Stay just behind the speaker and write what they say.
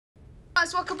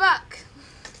Guys, welcome back.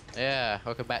 Yeah,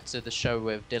 welcome back to the show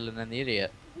with Dylan and the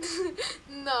Idiot.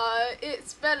 No,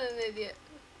 it's Ben and the Idiot.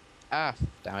 Ah,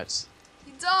 damn it.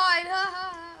 He died.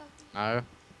 No.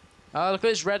 Oh, look at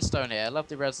this redstone here. I love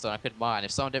the redstone. I couldn't mine if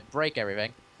someone didn't break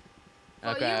everything.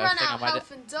 Well, Okay, you ran out of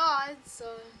health and died,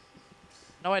 so...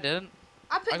 No, I didn't.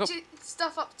 I picked your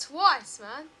stuff up twice,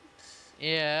 man.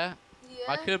 Yeah. Yeah.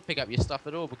 I couldn't pick up your stuff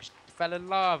at all because you fell in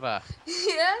lava.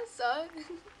 Yeah, so...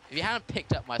 If you hadn't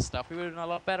picked up my stuff, we would have been a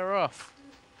lot better off.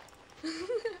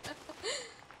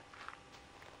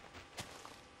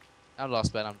 I'm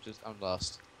lost, Ben. I'm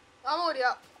lost. I'm already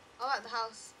up. I'm at the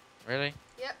house. Really?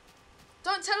 Yep.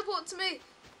 Don't teleport to me.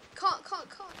 Can't.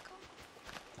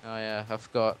 Oh yeah, I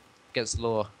forgot. Against the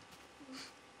law.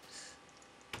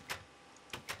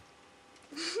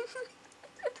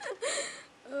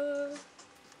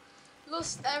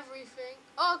 Lost everything.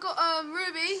 Oh, I got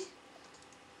Ruby.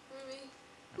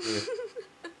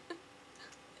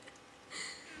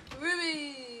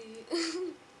 Ruby.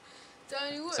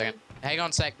 Don't you worry. Second. Hang on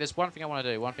a sec. There's one thing I want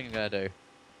to do. One thing I'm gonna do.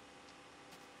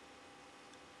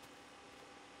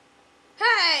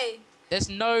 Hey! There's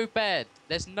no bed.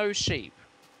 There's no sheep,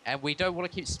 and we don't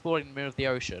want to keep spawning in the middle of the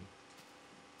ocean.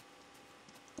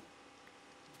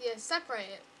 Yeah, separate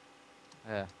it.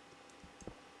 Yeah.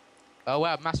 Oh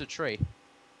wow, massive tree.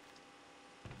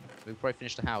 We'll probably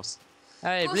finish the house.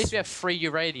 Hey, at least we have 3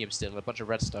 uranium still, and a bunch of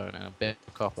redstone and a bit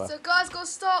of copper. So guys, gotta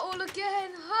start all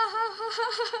again.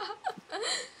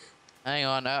 Hang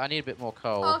on, I need a bit more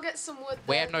coal. I'll get some wood.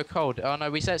 We have no coal. Oh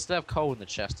no, we still have coal in the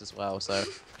chest as well, so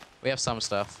we have some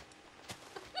stuff.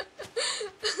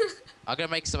 I'm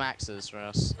gonna make some axes for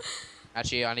us.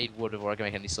 Actually, I need wood before I can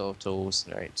make any sort of tools.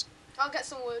 Right. I'll get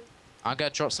some wood. I'm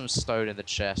gonna drop some stone in the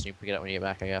chest, and you can pick it up when you get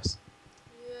back, I guess.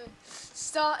 Yeah.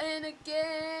 Starting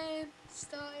again.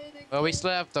 Well, we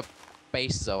still have the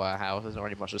bases of our house. There's not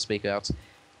really much to speak about.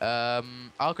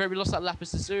 Oh great, we lost that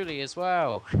lapis lazuli as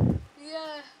well.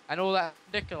 Yeah. And all that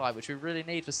nickelite, which we really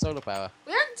need for solar power.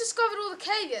 We haven't discovered all the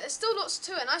cave yet. There's still lots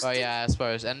to it. And Oh yeah, I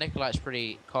suppose. And nickelite's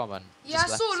pretty common. Yeah, I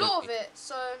saw a lot of it.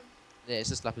 So. Yeah, it's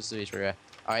just lapis lazuli, rare.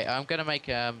 All right, I'm gonna make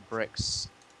bricks.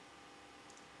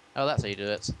 Oh, that's how you do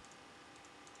it.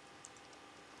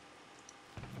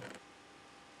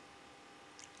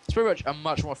 It's pretty much a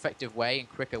much more effective way and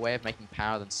quicker way of making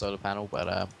power than solar panel,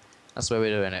 but that's the way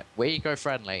we're doing it. We're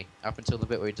eco-friendly up until the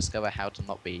bit where we discover how to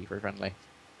not be eco-friendly.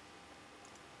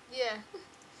 Yeah.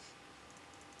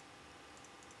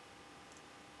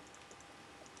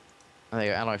 There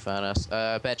you go, alloy furnace.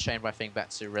 Better change my thing back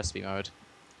to recipe mode.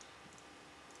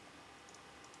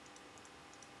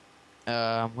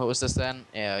 What was this then?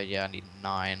 Yeah, I need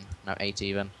 9, no 8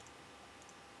 even.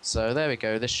 So there we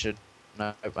go. This should.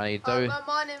 No, I need those.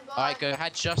 I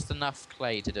had just enough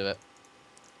clay to do it.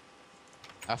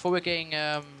 I thought we were getting.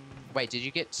 Wait, did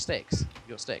you get sticks?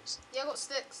 You got sticks? Yeah, I got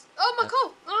sticks. Oh my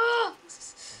coal! Ah!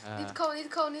 Need the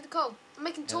coal. I'm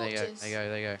making torches.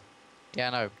 There you go. Yeah,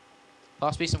 no.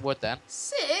 Pass me some wood then.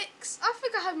 6? I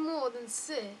think I have more than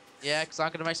 6. Yeah, because I'm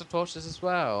gonna make some torches as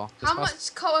well. How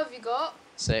much coal have you got?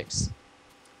 6.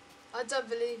 I don't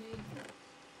believe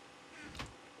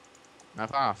you.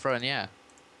 Throw in the air.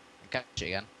 Catch it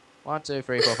again. 1, 2,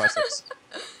 3, 4, 5, 6.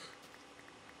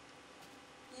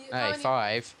 Hey,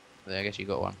 5. There, I guess you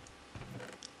got one.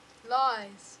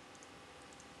 Lies.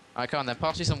 Alright, come on then.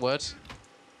 Pass me some wood.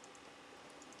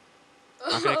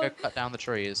 I'm gonna go cut down the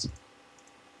trees.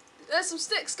 There's some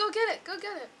sticks. Go get it.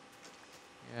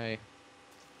 Yay.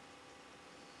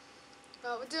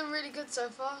 Well, we're doing really good so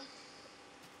far.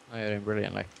 Oh, you're doing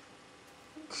brilliantly.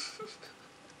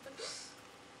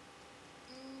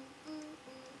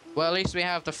 Well, at least we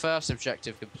have the first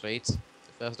objective complete. The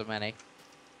first of many.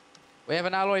 We have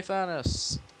an alloy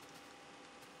furnace.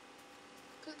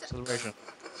 Celebration.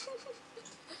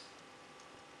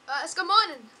 Let's go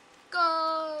mining.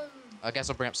 Go. I guess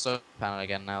I'll bring up solar panel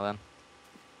again now then.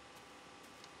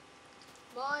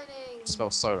 Mining. Spell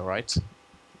solar, right?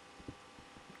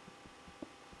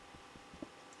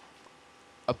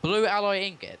 A blue alloy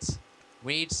ingot.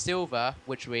 We need silver,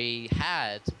 which we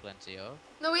had plenty of.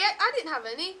 No, I didn't have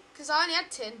any, because I only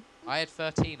had 10. I had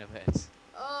 13 of it.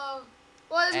 Oh.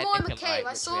 Well, there's more in the cave.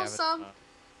 I saw some. Oh.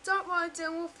 Don't worry,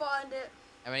 Tim. We'll find it.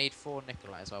 And we need 4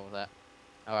 nickelite as well with that.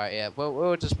 Alright, yeah. Well,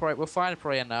 we'll find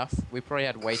probably enough. We probably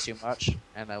had way too much,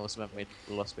 and that also meant we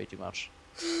lost way too much.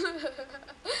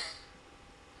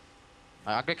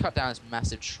 I'm gonna cut down this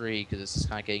massive tree because it's just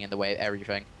kind of getting in the way of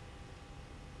everything.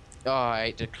 Oh, I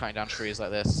hate to cutting down trees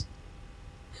like this.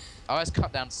 I always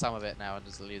cut down some of it now and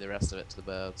just leave the rest of it to the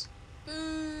birds.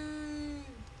 Boo!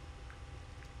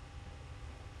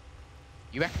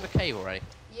 You back in the cave already?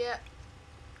 Yeah.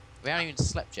 We haven't even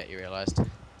slept yet, you realised?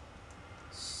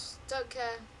 Don't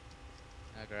care.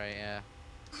 Oh, great, yeah.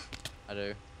 I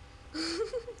do.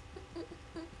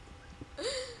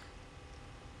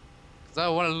 Because I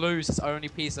want to lose this only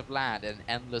piece of land in an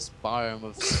endless biome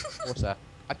of water.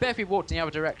 I bet if we walked in the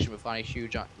other direction, we'd find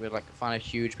a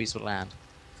huge piece of land.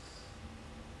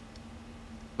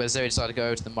 But so we decided to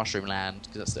go to the mushroom land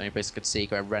because that's the only place I could see.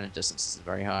 Going render distance is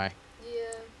very high.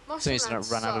 Yeah. So Mushroom it's land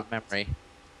not run out of sucked. memory.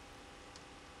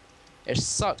 It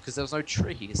sucked because there was no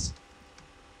trees.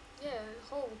 Yeah,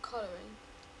 horrible colouring.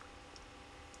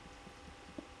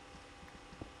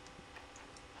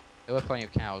 There were plenty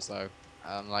of cows though.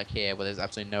 Like here, where there's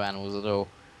absolutely no animals at all.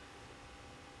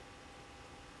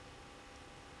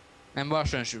 And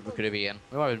mushrooms we could have eaten.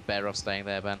 We might have been better off staying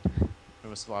there, Ben,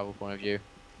 from a survival point of view.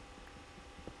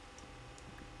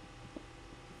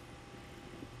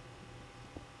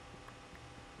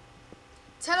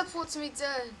 Teleport to me,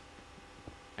 Dylan.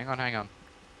 Hang on, hang on.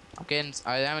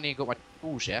 I haven't even got my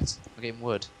tools yet. I'm getting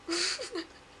wood. I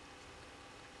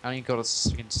haven't even got a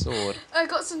freaking sword. I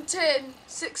got some tin.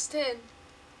 6 tin.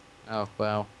 Oh,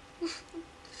 well.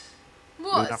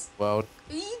 What? World.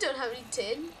 You don't have any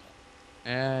tin.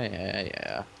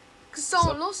 Yeah. Because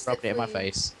someone lost it rubbed for it in my you.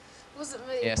 face. Wasn't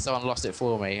me. Yeah, someone lost it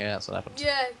for me. Yeah, that's what happened.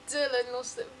 Yeah, Dylan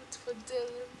lost it for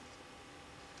Dylan.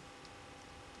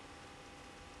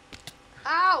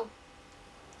 Ow!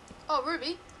 Oh,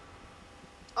 Ruby.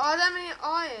 Oh, I don't mean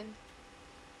iron.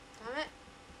 Damn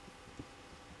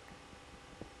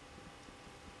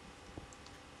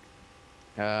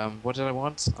it. What did I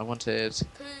want? I wanted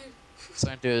Poo.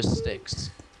 something to do with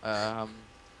sticks. Oh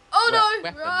no!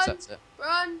 Weapons, Run! that's it.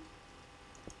 Run!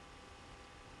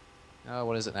 Oh,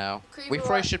 what is it now? Creeper We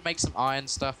probably should make some iron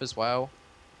stuff as well.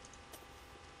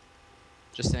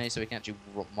 Just so we can actually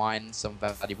mine some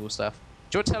valuable stuff.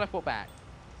 Do you want to teleport back?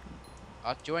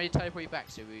 Do you want me to teleport you back?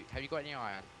 Have you got any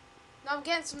iron? No, I'm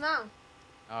getting some now.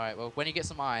 Alright, well, when you get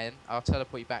some iron, I'll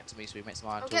teleport you back to me so we make some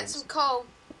iron I'm tools. getting some coal.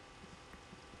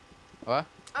 What?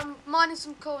 I'm mining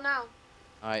some coal now.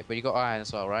 Alright, but you got iron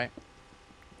as well, right?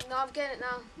 No, I'm getting it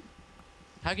now.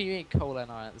 How can you eat coal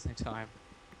and iron at the same time?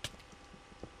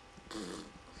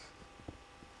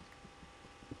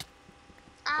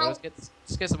 Ow! Well,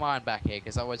 let's get some iron back here,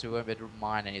 because otherwise we won't be able to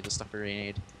mine any of the stuff we really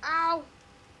need. Ow!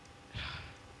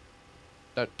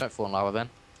 Don't fall in lava, Ben.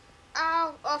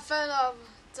 Ow! I fell off.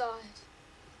 Died.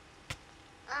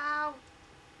 Ow!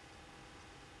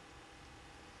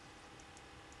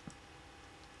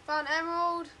 Found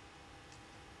emerald.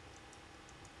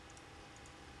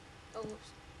 Oh,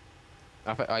 whoops.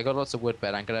 I got lots of wood,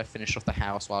 Ben. I'm gonna finish off the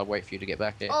house while I wait for you to get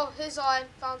back here. Oh, here's iron.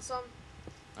 Found some.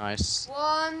 Nice.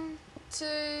 1,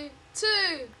 2, 2.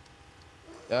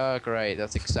 Oh, great.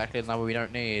 That's exactly the number we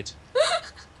don't need.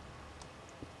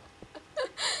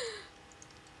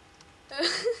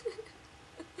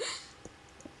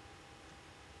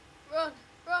 Run, run.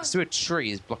 Let's do a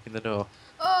tree is blocking the door.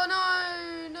 Oh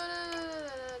no, no.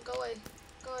 Go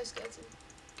away, skeleton.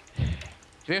 Do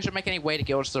we actually make any way to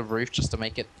get onto the roof just to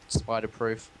make it spider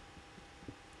proof?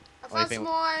 I found some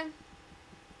iron.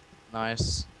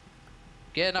 Nice.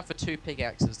 Get enough for 2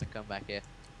 pickaxes to come back here.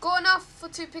 Got enough for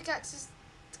 2 pickaxes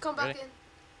to come back in.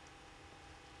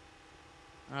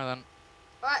 Alright then.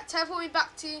 Alright, teleport me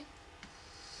back to you.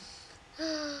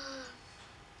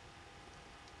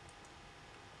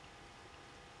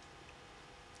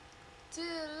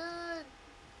 Dylan.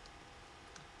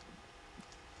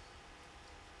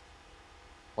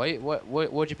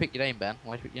 Why'd you pick your name, Ben?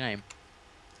 Why'd you pick your name?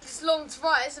 It's long to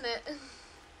write, isn't it?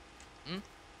 Hmm?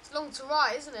 It's long to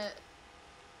write, isn't it?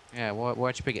 Yeah,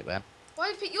 why'd you pick it, Ben?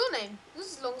 Why'd you pick your name? Yours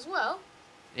is long as well.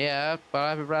 Yeah, but I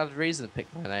have a valid reason to pick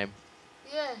my name.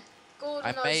 Yeah,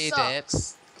 Gordon I made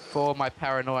sucks. it for my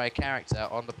paranoia character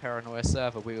on the paranoia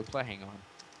server we were playing on.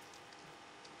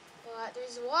 Alright, the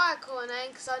reason why I call a name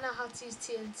because I know how to use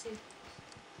TNT.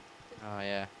 Oh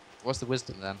yeah. What's the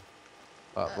wisdom then?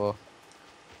 Part 4.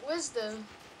 Wisdom.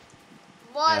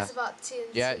 Why Yeah. is about TNT?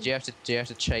 Yeah. Do you have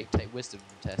to take wisdom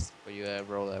tests before you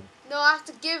roll them? No, I have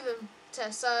to give him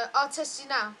tests. So I'll test you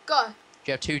now. Go.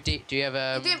 Do you have 2D? Do you have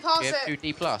You didn't pass do you have it.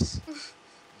 2D plus?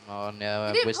 Oh no,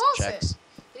 You didn't wisdom pass checks. it.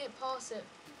 You didn't pass it.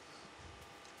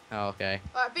 Oh okay.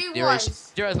 Alright, be Do you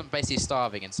realize wise. I'm basically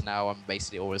starving, and so now I'm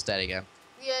basically always dead again.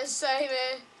 Yeah, same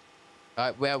here.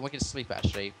 Alright, well we can sleep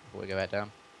actually before we go back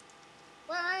down.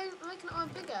 Wait, I'm making an iron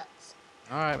pickaxe.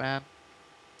 Alright, man.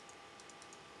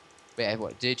 Yeah,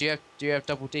 what? Do you have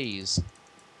double D's?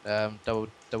 Double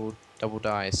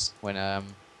dice when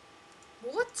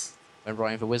What?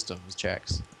 rolling for wisdom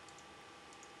checks.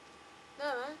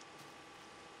 No,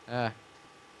 man.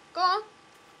 Go on.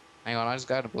 Hang on, I just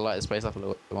gotta light this place up a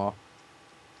little bit more.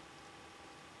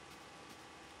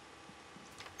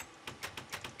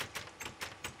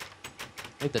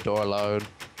 Leave the door alone.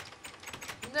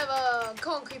 Never.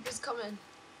 Come on, creepers, come in.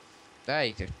 There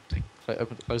you go.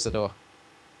 Close the door.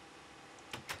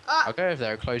 Ah. I'll go over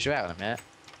there and close you out in a minute.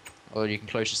 Or you can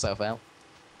close yourself out.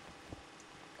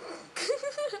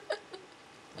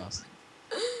 Nice.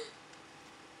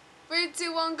 3,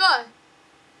 2, 1, go.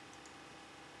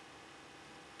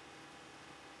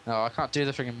 No, I can't do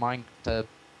the freaking the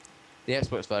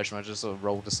Xbox version. I just sort of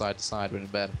rolled side to side when in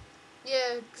bed.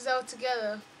 Yeah, because they were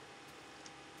together.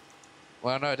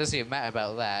 Well, no, it doesn't even matter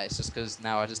about that. It's just because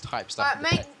now I just type stuff.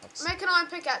 Alright, make an iron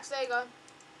pickaxe. There you go.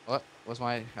 What? What's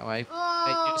my? How I? Oh.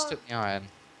 Hey, you just took the iron.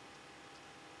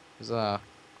 Bizarre.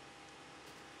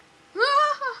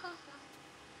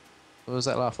 What was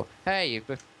that laugh for? Hey,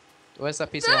 where's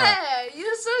that piece of iron? There!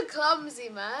 You're so clumsy,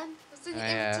 man. I was in your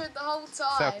inventory the whole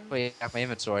time. Felt completely out my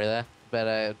inventory there.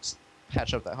 Better just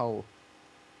patch up that hole.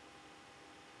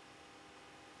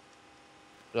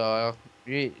 Oh,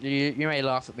 you may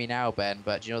laugh at me now, Ben,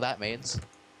 but do you know what that means?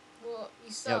 What?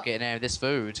 You suck. You're not getting any of this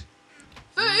food.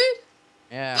 Food?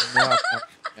 Yeah. Yum,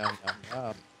 yum, yum,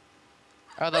 yum.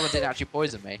 Oh, that one didn't actually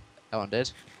poison me. That one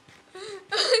did.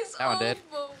 That one did.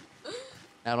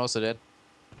 That one also did.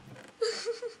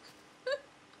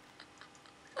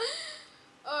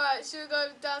 Alright, should we go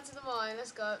down to the mine?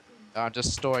 Let's go. I'm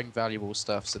just storing valuable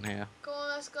stuffs in here. Come on,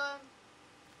 let's go.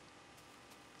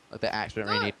 Like the axe, we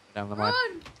don't really need down the mine.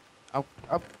 Run!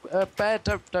 Oh, Ben,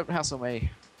 don't hassle me.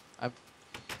 I'm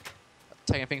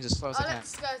taking things as slow as I can. I'll let the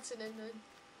skeleton in then.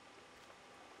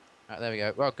 Alright, there we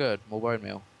go. Well, good. More bone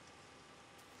meal.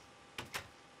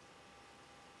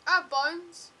 I have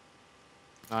bones.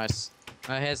 Nice.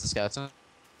 Oh, here's the skeleton.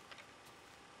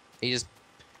 I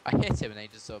hit him and he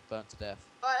just sort of burnt to death.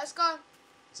 Alright, let's go.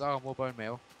 So, more bone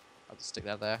meal. I'll just stick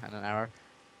that there and an arrow.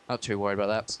 Not too worried about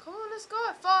that. Come on, let's go.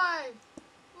 5,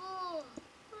 4,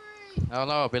 3. Oh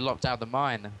no, I'll be locked out of the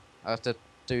mine. I have to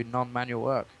do non-manual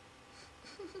work.